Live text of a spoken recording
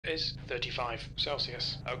is 35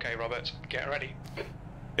 Celsius. Okay, Robert, get ready.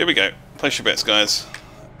 Here we go. Place your bets, guys.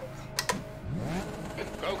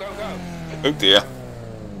 Go, go, go. Oh dear.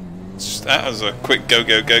 That was a quick go,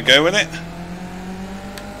 go, go, go, wasn't it?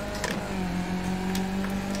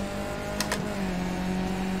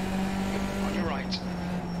 On your right.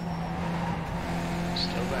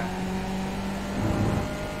 Still there.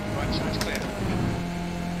 Right side's clear.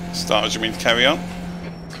 Start as you mean to carry on?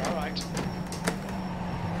 Car right.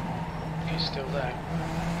 He's still there.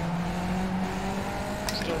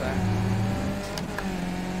 Still there.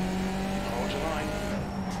 Hold your line.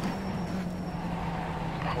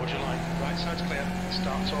 Hold your line. Right side's clear.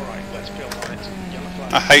 Start's alright. Let's build on it. Yellow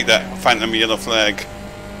flag. I hate that phantom yellow flag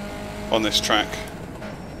on this track.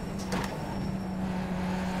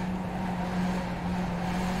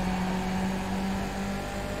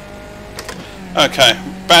 Okay,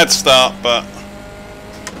 bad start, but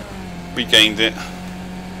we gained it.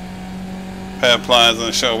 Pair of pliers and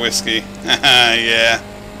a shot of whiskey. Yeah.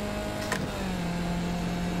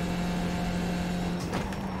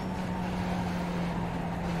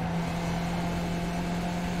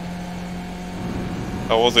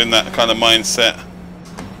 I was in that kind of mindset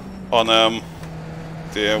on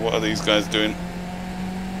dear, what are these guys doing?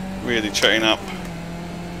 Really chatting up.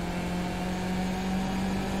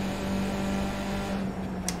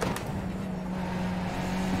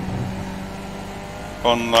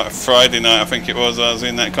 On like Friday night, I think it was, I was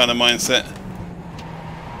in that kind of mindset.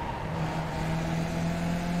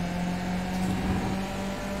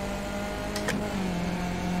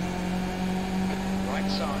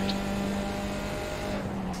 Right side.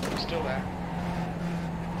 Still there.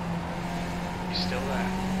 He's still there.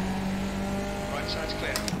 Right side's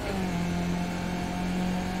clear.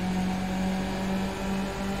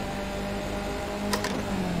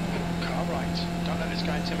 Car right. Don't let this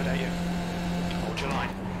guy intimidate you. Hold your line.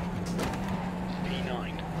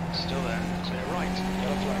 P9. Still there. Clear right.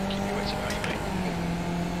 Yellow flag. Keep your wits about you, mate.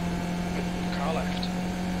 Car left.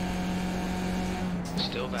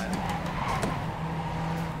 Still there.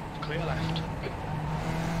 Clear left.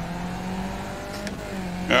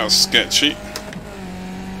 That was sketchy.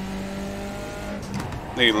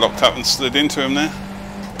 He locked up and slid into him there.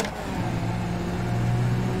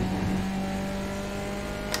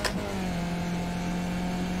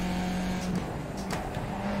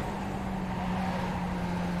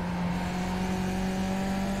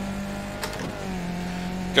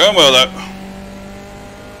 Going well though.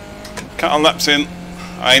 Couple of laps in.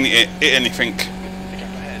 I ain't hit anything. The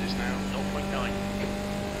gap ahead is now 0.9.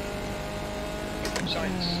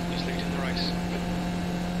 Science is leading the race.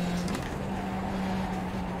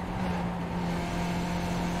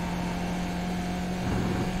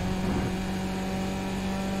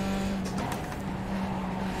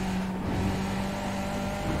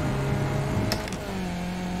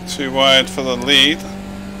 Too wide for the lead.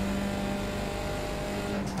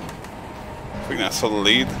 I think that's for the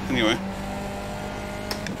lead. Anyway.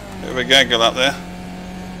 Bit of a gaggle up there.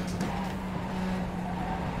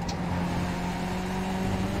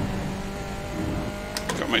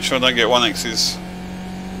 Got to make sure I don't get 1X's.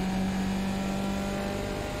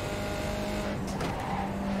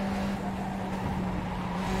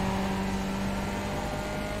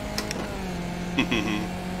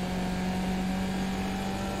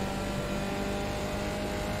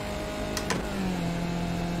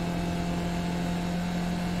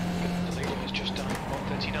 The leader has just done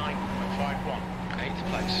 139.51. 8th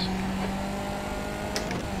place.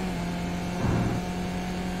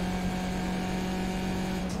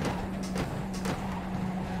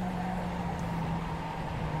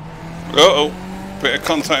 Uh-oh, bit of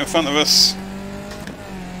contact in front of us.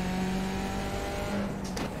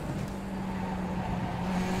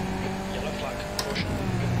 Yellow flag. Caution.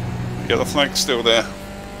 Yellow flag's still there.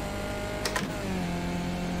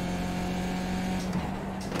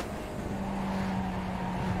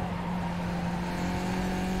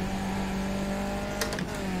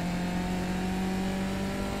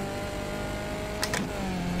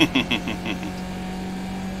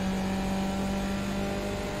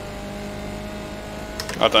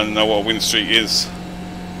 I don't know what a win streak is.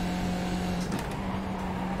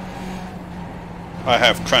 I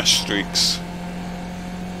have crash streaks.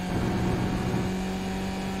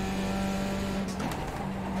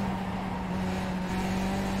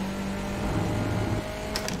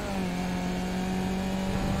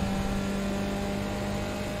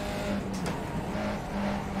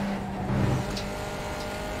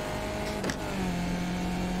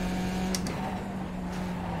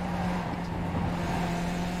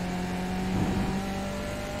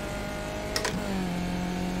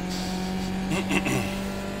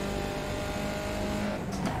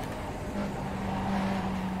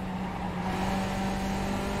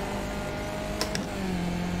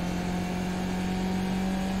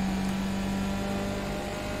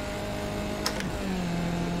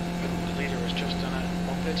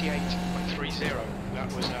 138.30.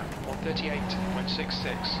 That was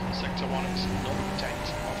 138.66. Sector 1 is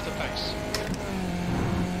 0.8 off the pace.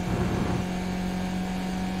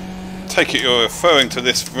 Take it you're referring to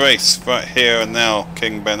this race right here and now,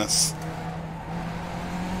 King Bennis.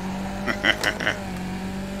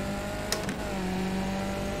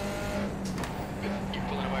 You're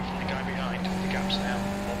pulling away from the guy behind. The gap's now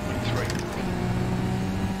 1.3.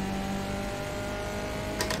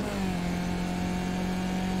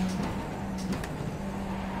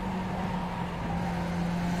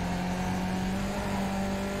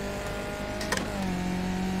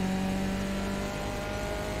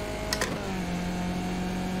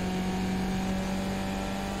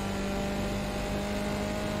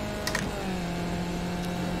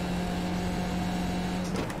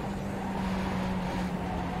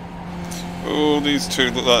 Oh, these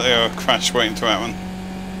two look like they are a crash waiting to happen.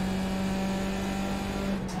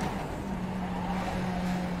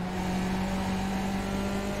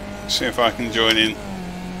 See if I can join in.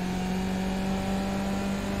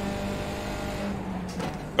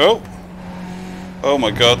 Oh! Oh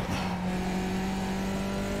my god.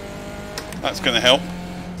 That's going to help.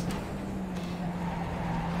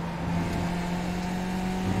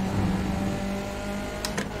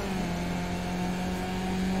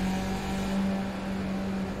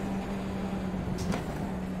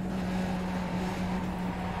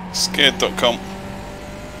 Scared.com.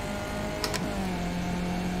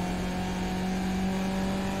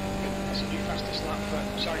 That's a new fastest lap for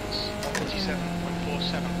Science,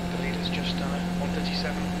 137.47. The leader's just done it,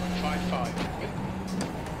 137.55.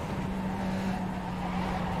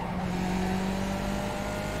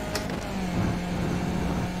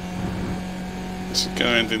 This is going to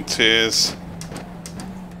end in tears.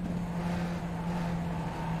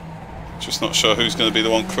 Just not sure who's going to be the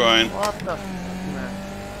one crying. What the f***, man?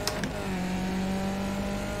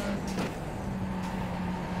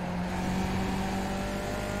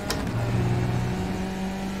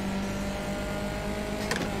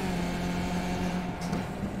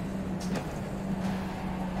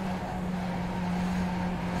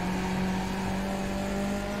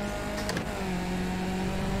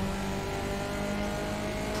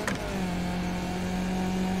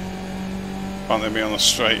 Can't they be on the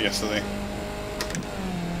straight yesterday?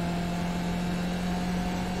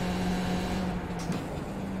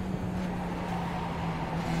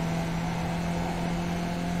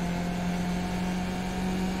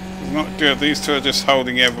 It's not good. These two are just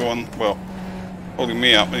holding everyone, well, holding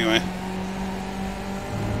me up anyway.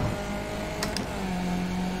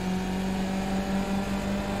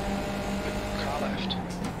 Car left.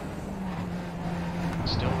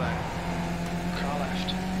 Still there. Car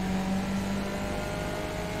left.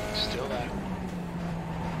 Still there.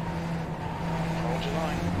 Hold your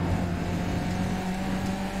line.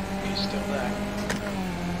 He's still there.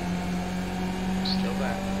 Still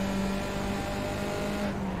there.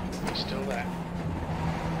 He's still there.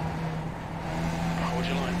 Hold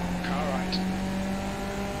your line. Car right.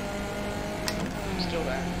 Still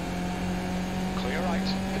there. Clear right.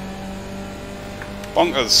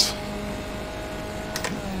 Bonkers.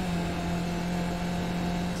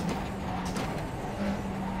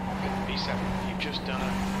 B7, you've just done a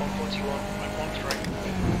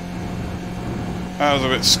 141.13. That was a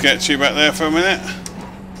bit sketchy back there for a minute.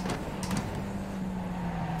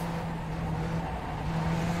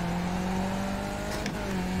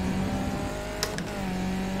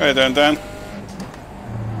 How you doing, Dan?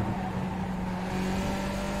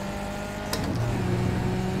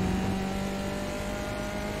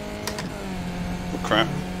 Oh crap.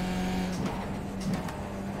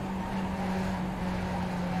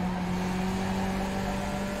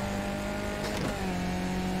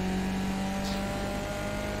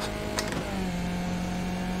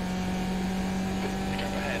 The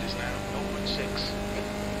gap ahead is now 0.6.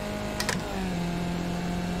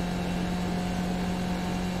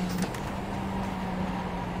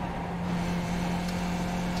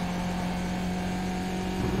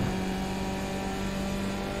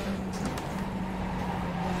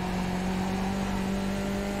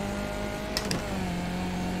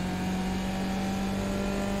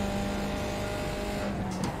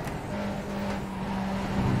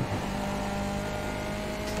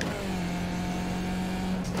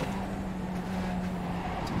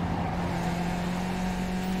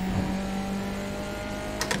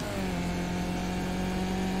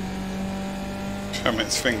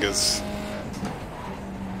 Kermit's fingers.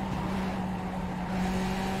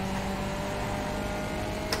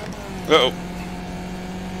 Uh-oh.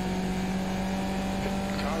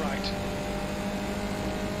 Car right.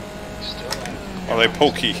 Still there. Are they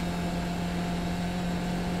pokey?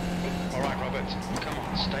 Come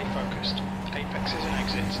on, stay focused. Apexes and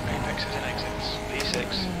exits, apexes and exits. P6,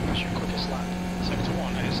 that's your quickest lap. Sector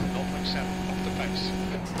 1 is 0.7 off the pace.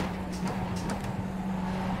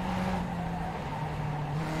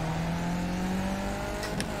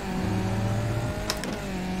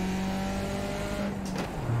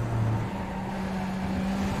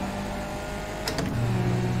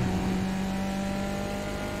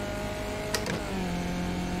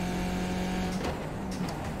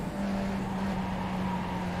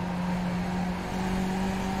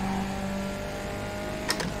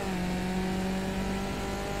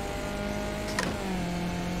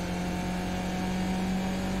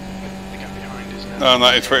 Oh,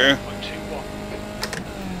 93.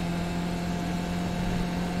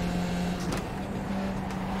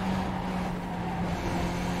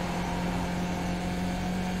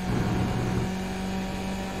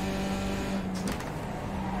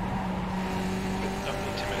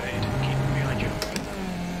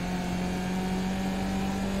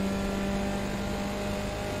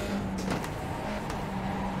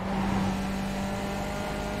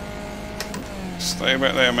 Stay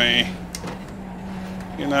back there, me.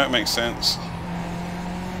 You know it makes sense.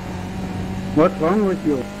 What's wrong with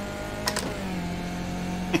you?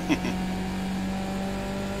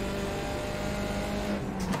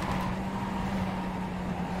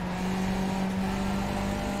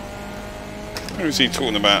 Who's he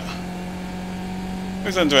talking about?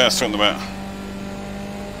 Who's Andreas talking about?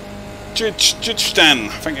 Judge Stan,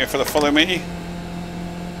 thank you for the follow me.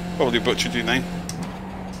 Probably butchered your name.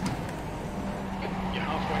 You're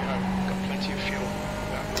halfway home, got plenty of fuel.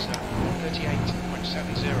 That was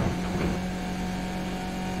 138.70.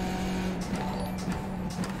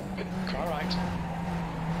 Car right.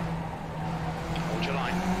 Hold your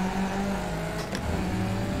line.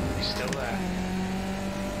 He's still there.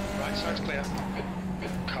 Right side's clear.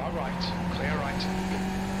 Car right. Clear right.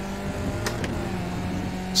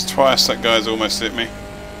 It's twice that guy's almost hit me.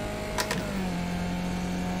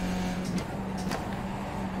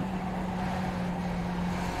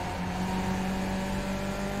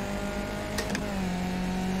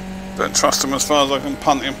 Don't trust him as far as I can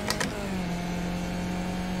punt him.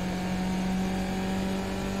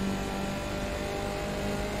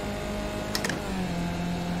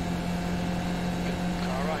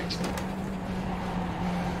 Car right.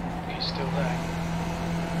 He's still there.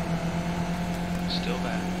 Still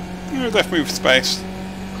there. Yeah, left move space.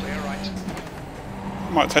 Clear right.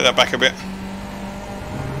 Might take that back a bit.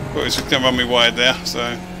 But it's just going to run me wide there,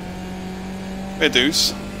 so... Fair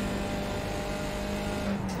dues.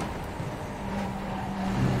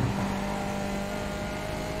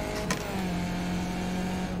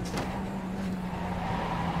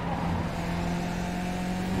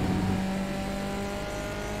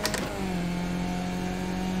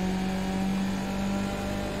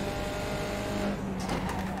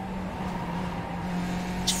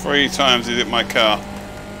 It's 3 times he's hit my car. The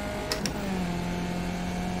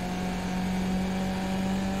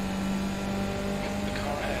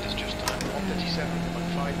car ahead is just done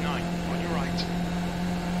 137.59 on your right.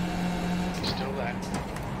 He's still there.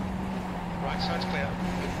 Right side's clear.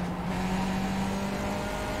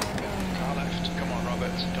 Car left. Come on,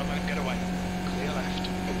 Robert. Don't let him get away. Clear left.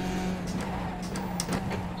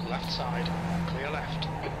 Left side. Clear left.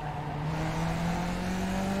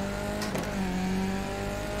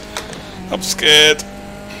 I'm scared.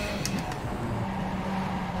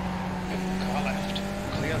 Car left.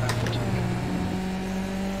 Clear left.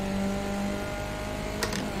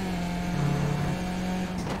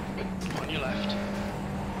 On your left.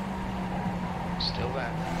 Still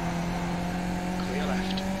there. Clear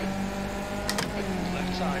left.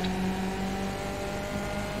 Left side.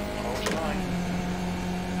 Hold your line.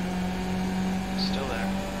 Still there.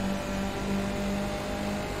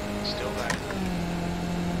 Still there.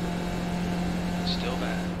 Still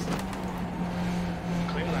there.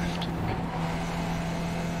 Clear left.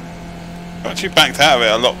 Actually backed out of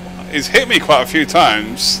it a lot. He's hit me quite a few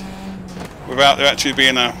times without there actually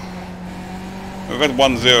being a... We've had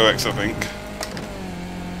 1-0x I think.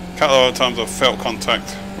 A couple of other times I've felt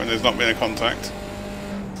contact when there's not been a contact.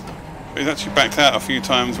 But he's actually backed out a few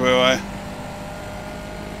times where I...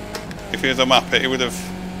 If he was a Muppet he would have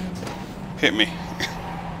hit me.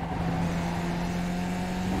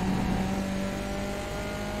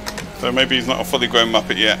 So maybe he's not a fully grown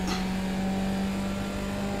Muppet yet.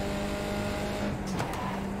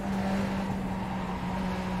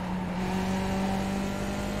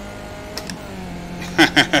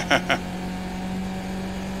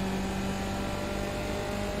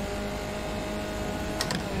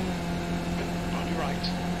 On your right.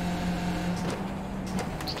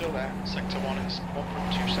 still there. Sector 1 is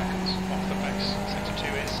 1.2 seconds off the pace. Sector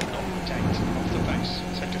 2 is 0.8 off the pace.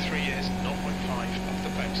 Sector 3 is 0.5 off the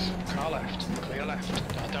pace. Car left, clear left.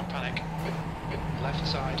 Don't panic. Left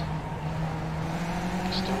side.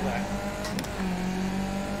 Still there.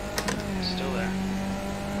 Still there.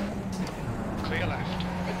 Clear left.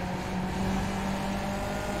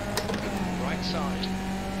 Right side.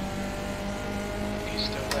 He's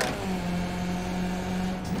still there.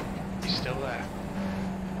 He's still there.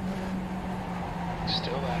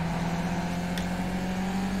 Still there.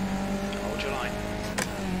 Hold your line.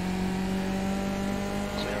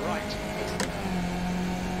 Clear right.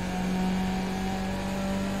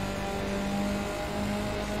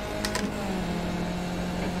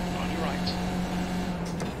 On your right.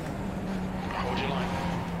 Hold your line.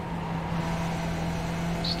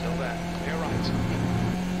 Still there. Clear right.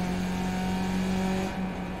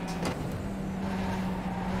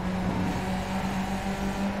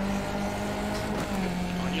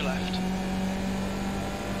 Left.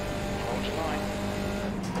 Hold your line.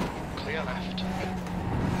 Clear left.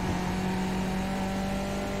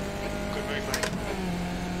 Good move,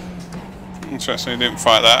 mate. Interesting, he didn't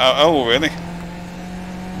fight that out. Oh, really?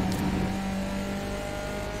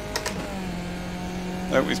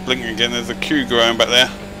 Oh, he's blinking again. There's a queue growing back there.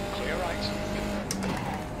 Clear right.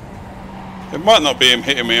 It might not be him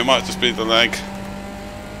hitting me, it might just be the lag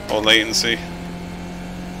or latency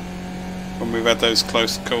when we've had those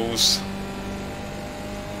close calls.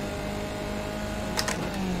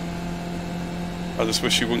 I just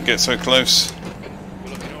wish you wouldn't get so close.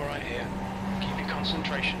 We're looking alright here. Keep your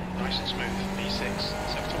concentration nice and smooth. B6,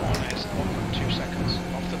 sector 1 is 1.2 seconds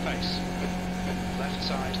off the pace. Left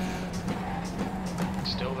side.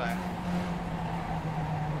 Still there.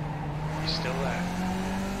 He's still there.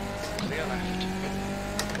 Clear left.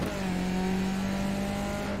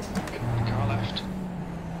 Car left.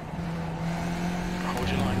 Hold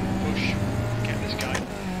your line. Push. Get this guy.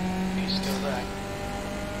 He's still there.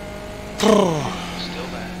 Still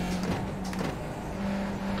there.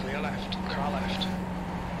 Clear left. Car left.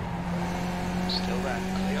 Still there.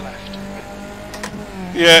 Clear left.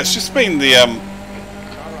 Yeah, it's just been the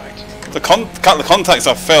Car right. couple of contacts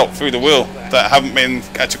I've felt through the wheel that haven't been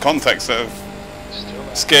actual contacts that have Still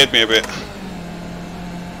there. scared me a bit.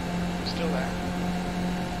 Still there.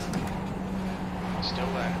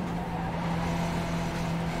 Still there.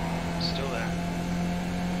 Still there.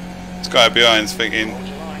 This guy behind's thinking, Hold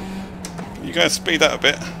your line. you guys speed up a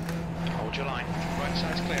bit. Hold your line. Right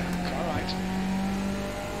side's clear. Car right.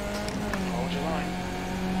 Hold your line.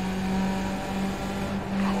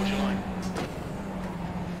 Hold your line.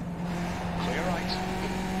 Clear right.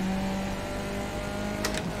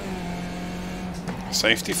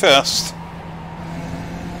 Safety first.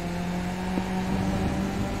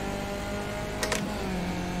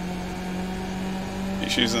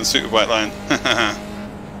 He's using the superbike line.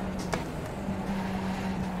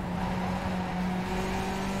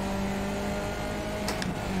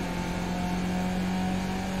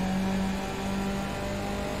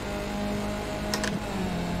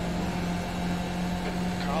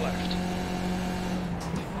 Car left.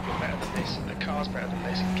 You're better than this. The car's better than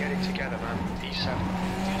this. Get it together, man. E7.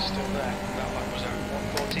 He's still there. That lap was at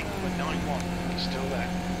 1:14 with 9:1. He's still there.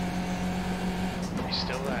 He's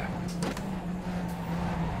still there.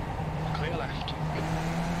 Clear left.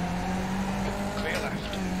 Clear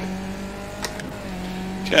left.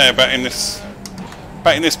 Okay, back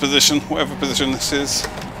in this position, whatever position this is.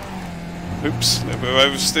 Oops, a little bit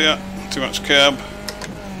of oversteer, too much curb.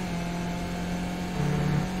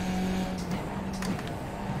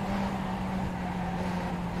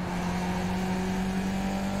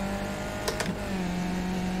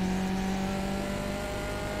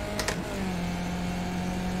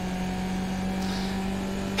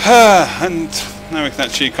 And now we can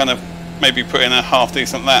actually kind of maybe put in a half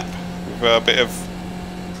decent lap with a bit of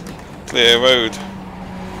clear road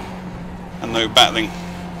and no battling.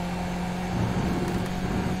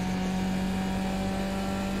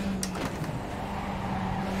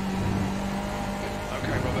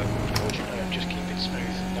 Okay, Robert. Hold your nerve. Just keep it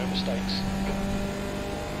smooth. No mistakes.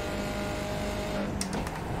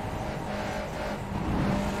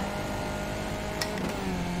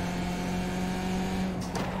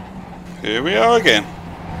 Here we are again.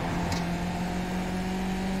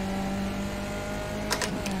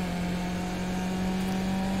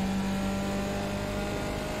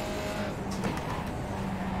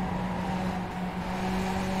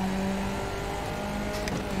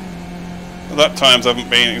 The lap times haven't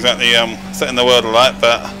been exactly setting the world alight,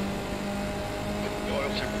 but The oil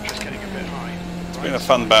temperature's getting a bit high. it's been a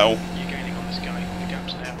fun battle. You're gaining on this guy. The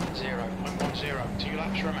gap's now 0. I'm 1-0. 2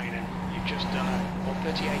 laps remaining. You've just done a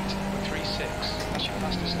 1:38.36. That's your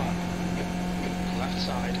fastest lap. Left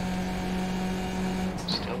side.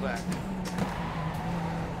 Still there.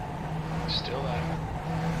 Still there.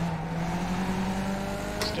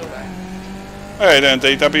 Still there. Hey then,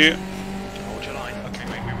 DW. Hold your line. Okay,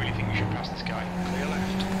 mate, we really think you should pass this guy. Clear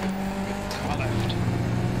left. Car left.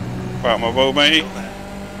 Right, my ball, matey.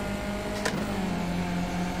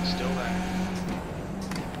 Still there.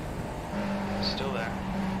 Still there.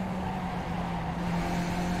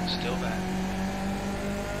 Still there.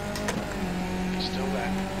 Still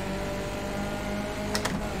there.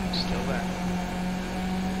 Still there.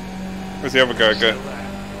 Where's the other guy Still go? there.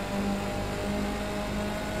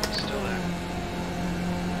 Still there.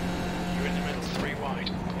 You're in the middle, 3 wide.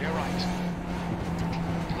 Clear right.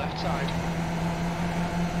 Left side.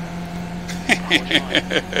 Hold your line.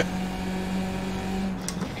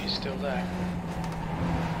 He's still there.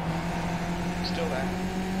 Still there.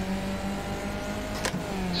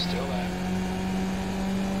 Still there.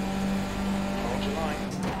 Hold your line.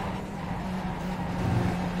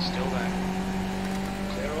 Still there.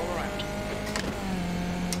 Clear all around.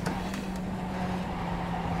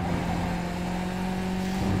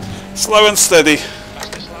 Slow and steady.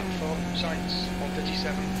 Fastest lap for Science,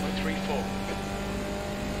 1:37.34.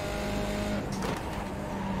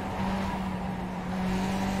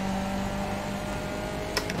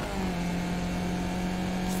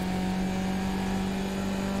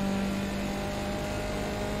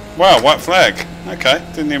 Wow, white flag. Okay,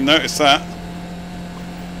 didn't even notice that.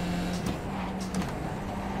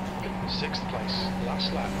 6th place,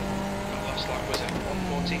 last lap. That last lap was at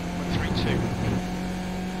 1:40.32.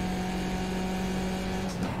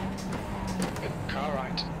 Car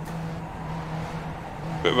right.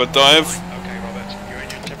 Bit of a dive. Okay, Robert, your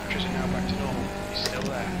engine temperatures are now back to normal. He's still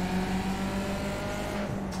there.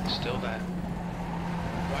 Still there.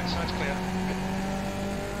 Right side's clear.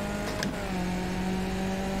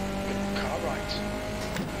 Car right.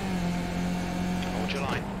 Hold your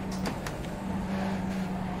line.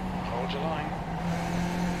 Hold your line.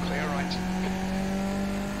 Clear right.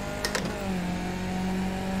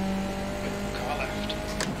 Car left.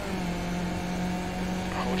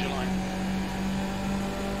 Hold your line.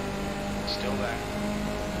 Still there.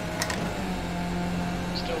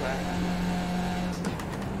 Still there.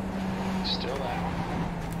 Still there.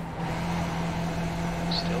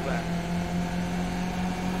 Still there.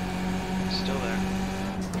 Still there.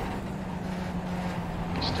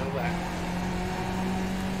 Still there.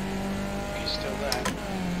 He's still there.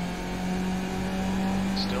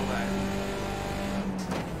 Still there.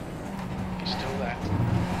 He's still there.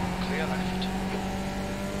 Clear left.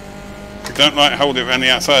 He don't like hold it around the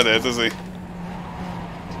outside there, does he?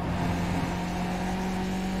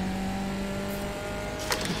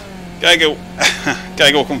 Gaggle.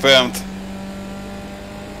 Gaggle confirmed.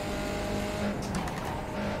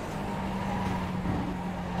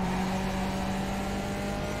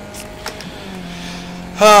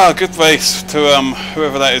 Ah, good race to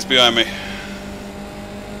whoever that is behind me.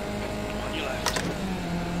 On your left.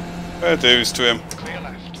 Fair dues to him. Clear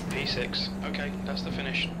left. P6. Okay, that's the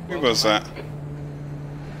finish. Who was that?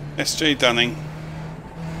 SG Dunning.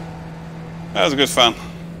 That was good fun.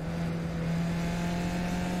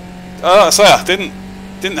 Oh, so I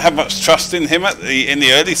didn't have much trust in him in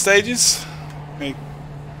the early stages. He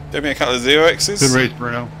gave me a couple of 0x's. Good race,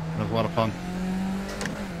 Bruno. That was a lot of fun.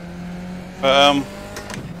 But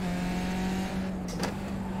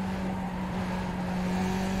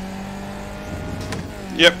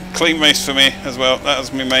yep, clean race for me as well. That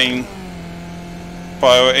was my main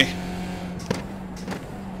priority.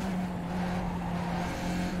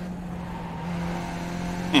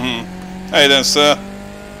 Hey then, sir.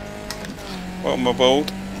 Welcome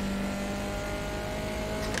aboard.